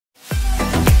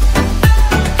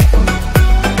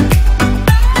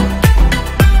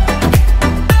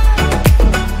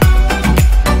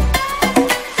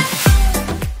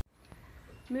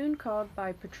called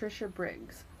by Patricia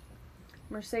Briggs.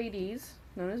 Mercedes,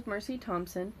 known as Mercy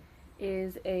Thompson,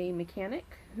 is a mechanic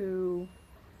who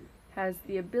has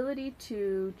the ability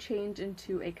to change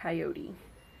into a coyote.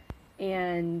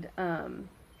 And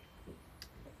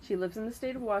she lives in the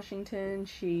state of Washington.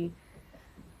 She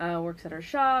works at her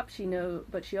shop.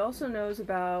 But she also knows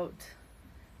about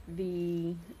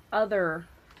the other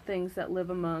things that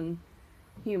live among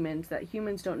humans that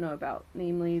humans don't know about,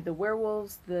 namely the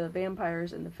werewolves, the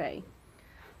vampires, and the fae.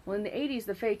 Well, in the 80s,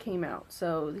 the fae came out,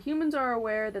 so the humans are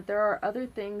aware that there are other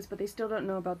things, but they still don't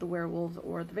know about the werewolves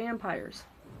or the vampires.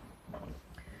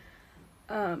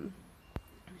 Where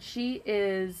she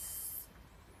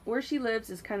lives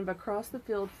is kind of across the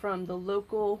field from the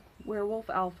local werewolf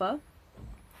alpha,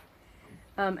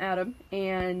 Adam,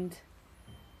 and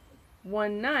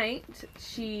one night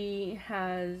she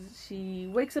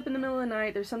wakes up in the middle of the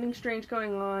night. There's something strange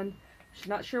going on. She's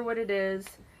not sure what it is.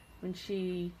 When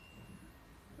she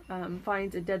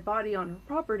finds a dead body on her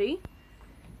property,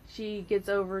 she gets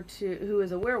over to, who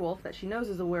is a werewolf, that she knows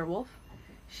is a werewolf.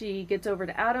 She gets over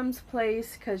to Adam's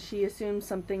place because she assumes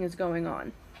something is going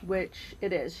on, which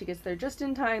it is. She gets there just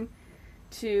in time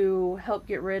to help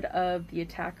get rid of the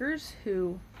attackers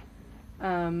who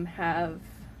have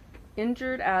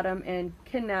injured Adam and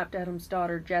kidnapped Adam's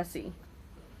daughter, Jessie.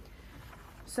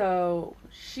 So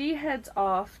she heads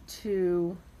off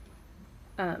to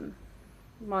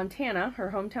Montana,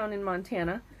 her hometown in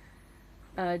Montana,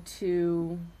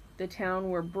 to the town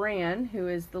where Bran, who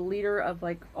is the leader of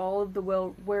like all of the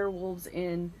werewolves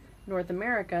in North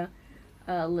America,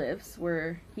 lives,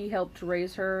 where he helped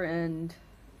raise her, and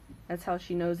that's how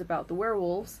she knows about the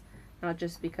werewolves, not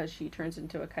just because she turns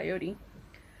into a coyote.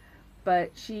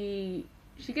 But she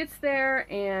gets there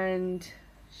and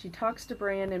she talks to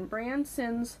Bran, and Bran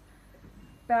sends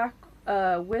back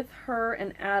with her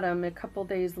and Adam a couple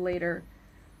days later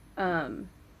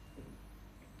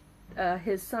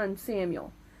his son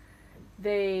Samuel.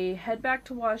 They head back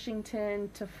to Washington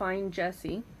to find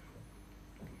Jessie,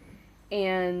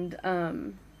 and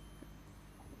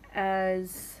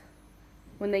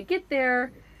when they get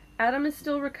there, Adam is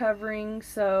still recovering,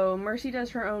 so Mercy does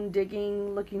her own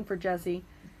digging looking for Jessie.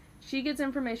 She gets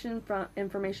information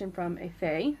from a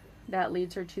fae that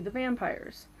leads her to the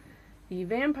vampires. The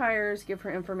vampires give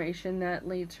her information that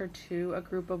leads her to a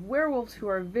group of werewolves who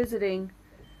are visiting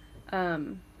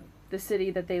the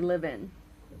city that they live in.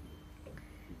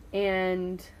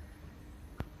 And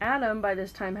Adam, by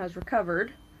this time, has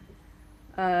recovered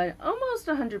almost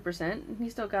 100%. He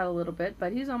still got a little bit,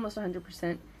 but he's almost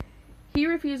 100%. He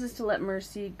refuses to let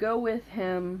Mercy go with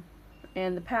him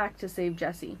and the pack to save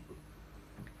Jessie,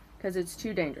 because it's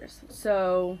too dangerous.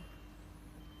 So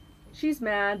she's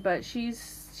mad, but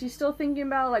she's still thinking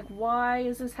about, like, why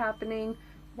is this happening?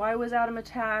 Why was Adam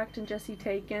attacked and Jessie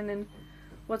taken, and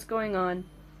what's going on?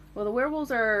 Well,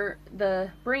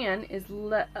 the Bran is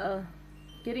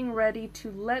getting ready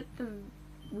to let the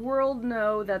world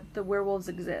know that the werewolves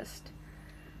exist.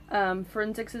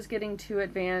 Forensics is getting too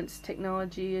advanced.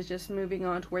 Technology is just moving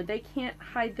on to where they can't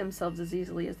hide themselves as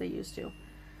easily as they used to.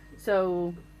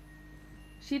 So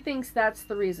she thinks that's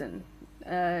the reason,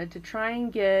 to try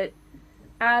and get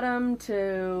Adam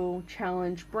to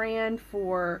challenge Bran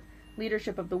for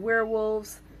leadership of the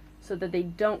werewolves so that they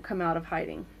don't come out of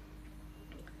hiding.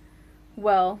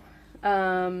 Well,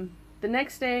 the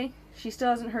next day, she still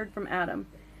hasn't heard from Adam,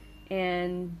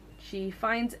 and she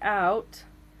finds out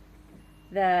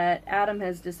that Adam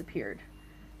has disappeared.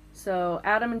 So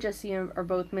Adam and Jessie are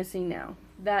both missing now.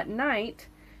 That night,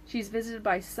 she's visited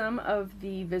by some of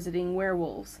the visiting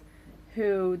werewolves,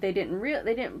 who they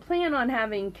didn't plan on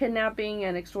having kidnapping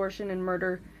and extortion and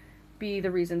murder be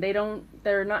the reason.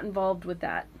 They're not involved with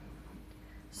that.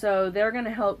 So they're going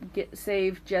to help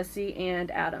save Jessie and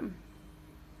Adam.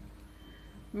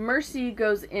 Mercy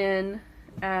goes in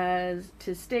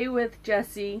to stay with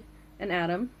Jessie and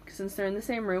Adam, since they're in the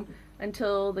same room,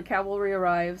 until the cavalry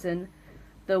arrives and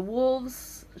the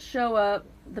wolves show up.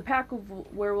 The pack of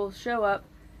werewolves show up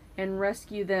and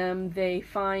rescue them. They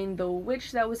find the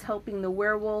witch that was helping the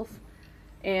werewolf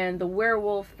and the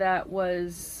werewolf that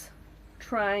was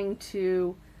trying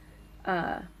to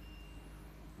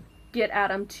get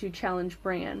Adam to challenge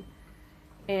Bran.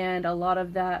 And a lot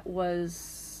of that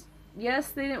was, yes,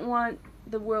 they didn't want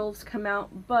the werewolves to come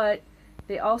out, but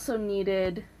they also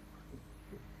needed,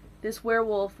 this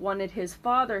werewolf wanted his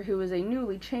father, who is a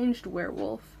newly changed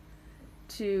werewolf,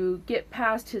 to get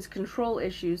past his control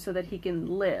issues so that he can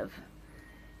live.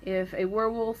 If a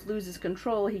werewolf loses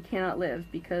control, he cannot live,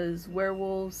 because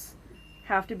werewolves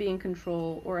have to be in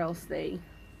control or else they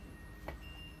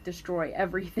destroy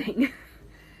everything.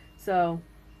 So